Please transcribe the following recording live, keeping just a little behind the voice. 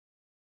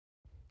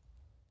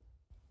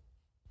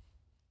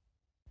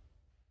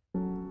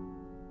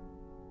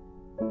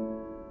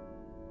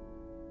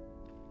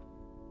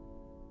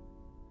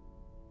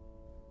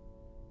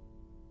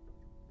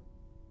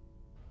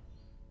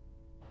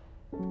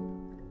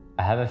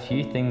I have a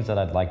few things that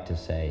I'd like to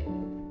say,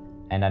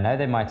 and I know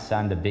they might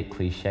sound a bit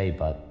cliche,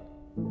 but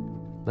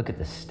look at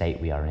the state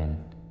we are in.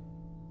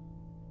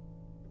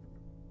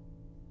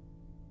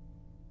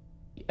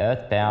 The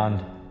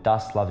earthbound,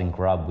 dust-loving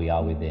grub we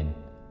are within,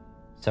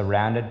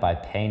 surrounded by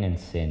pain and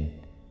sin,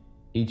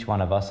 each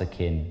one of us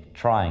akin,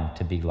 trying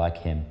to be like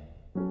him.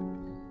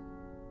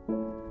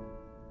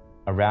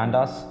 Around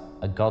us,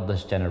 a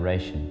godless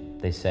generation.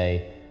 They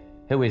say,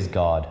 "Who is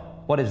God?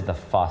 What is the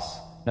fuss?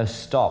 No,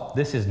 stop,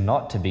 this is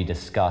not to be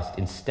discussed.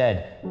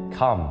 Instead,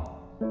 come,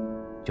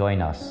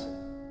 join us."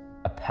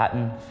 A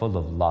pattern full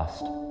of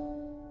lust.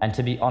 And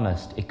to be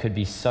honest, it could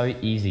be so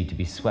easy to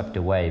be swept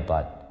away,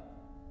 but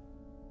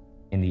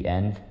in the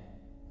end,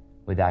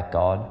 without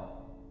God,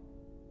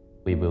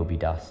 we will be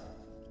dust.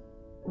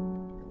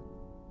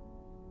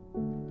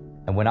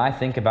 And when I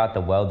think about the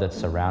world that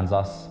surrounds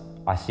us,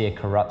 I see a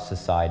corrupt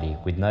society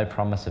with no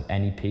promise of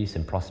any peace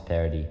and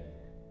prosperity.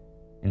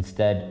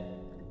 Instead,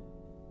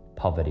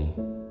 poverty,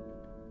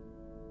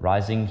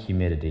 rising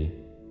humidity,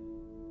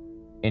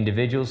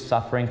 individuals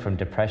suffering from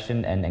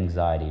depression and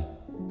anxiety,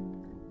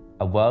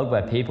 a world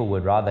where people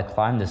would rather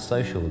climb the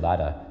social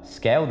ladder,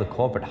 scale the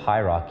corporate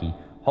hierarchy,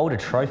 hold a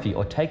trophy,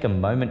 or take a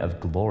moment of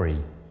glory.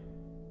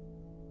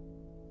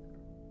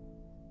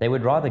 They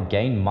would rather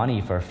gain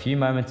money for a few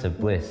moments of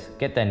bliss,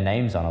 get their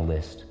names on a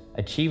list,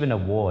 achieve an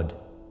award,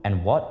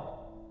 and what?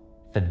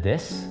 For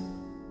this?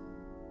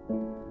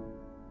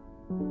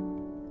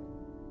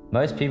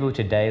 Most people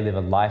today live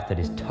a life that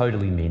is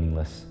totally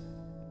meaningless.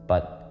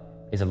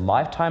 But is a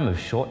lifetime of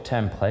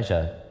short-term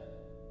pleasure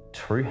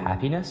true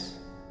happiness?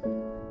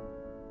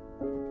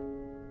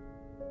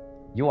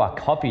 You are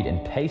copied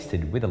and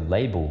pasted with a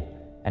label,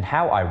 and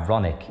how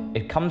ironic.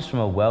 It comes from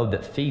a world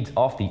that feeds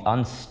off the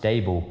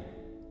unstable.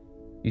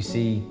 You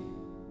see,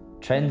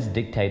 trends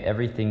dictate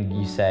everything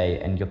you say,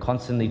 and you're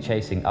constantly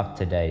chasing up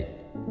to date.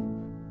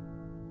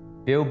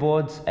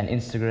 Billboards and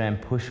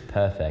Instagram push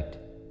perfect,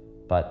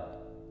 but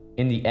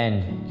in the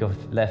end, you're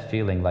left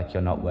feeling like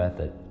you're not worth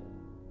it.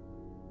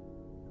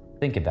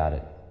 Think about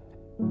it.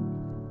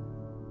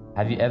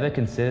 Have you ever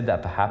considered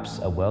that perhaps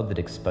a world that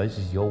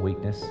exposes your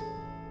weakness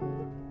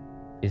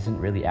isn't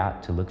really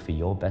out to look for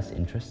your best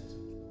interests?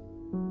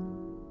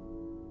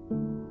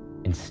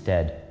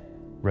 Instead,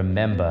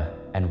 remember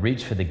and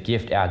reach for the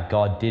gift our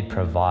God did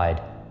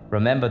provide.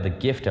 Remember the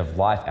gift of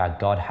life our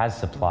God has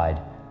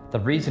supplied, the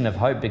reason of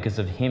hope because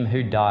of him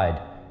who died.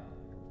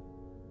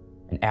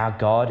 And our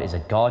God is a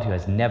God who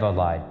has never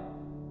lied.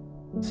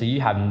 So you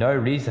have no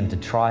reason to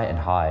try and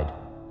hide.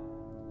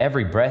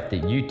 Every breath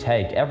that you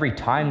take, every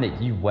time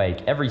that you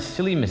wake, every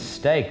silly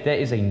mistake, there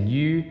is a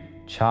new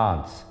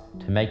chance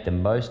to make the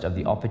most of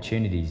the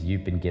opportunities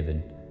you've been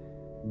given.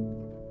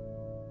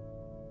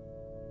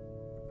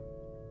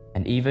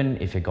 And even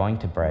if you're going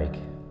to break,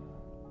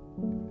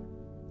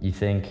 you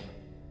think,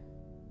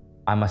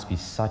 I must be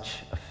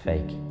such a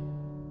fake.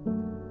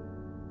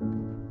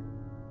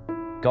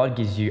 God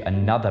gives you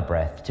another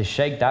breath to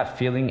shake that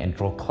feeling and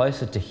draw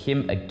closer to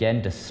him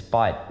again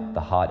despite the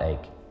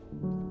heartache.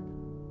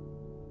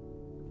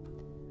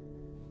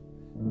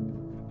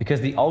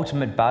 Because the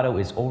ultimate battle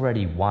is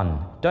already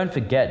won. Don't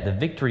forget, the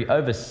victory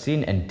over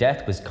sin and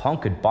death was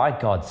conquered by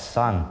God's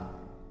Son.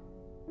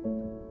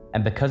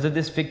 And because of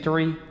this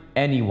victory,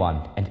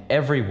 anyone and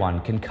everyone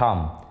can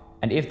come,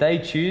 and if they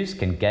choose,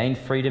 can gain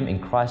freedom in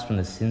Christ from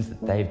the sins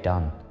that they've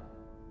done.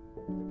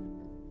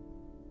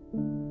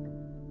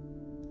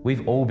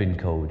 We've all been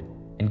called,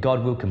 and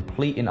God will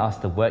complete in us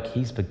the work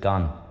he's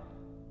begun.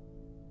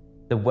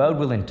 The world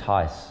will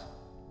entice,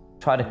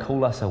 try to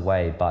call us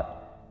away, but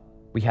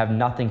we have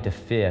nothing to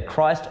fear.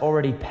 Christ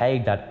already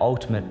paid that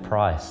ultimate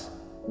price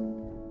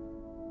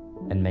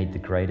and made the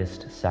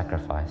greatest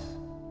sacrifice.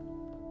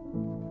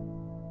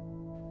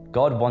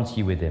 God wants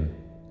you with him.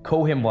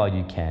 Call him while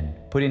you can.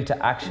 Put into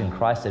action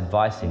Christ's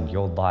advice in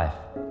your life.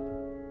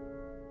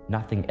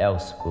 Nothing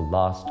else will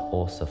last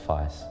or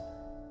suffice.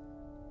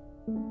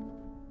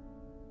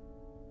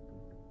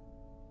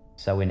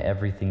 So in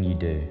everything you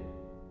do,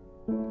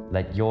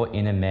 let your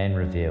inner man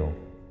reveal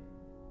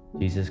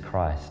Jesus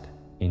Christ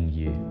in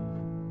you.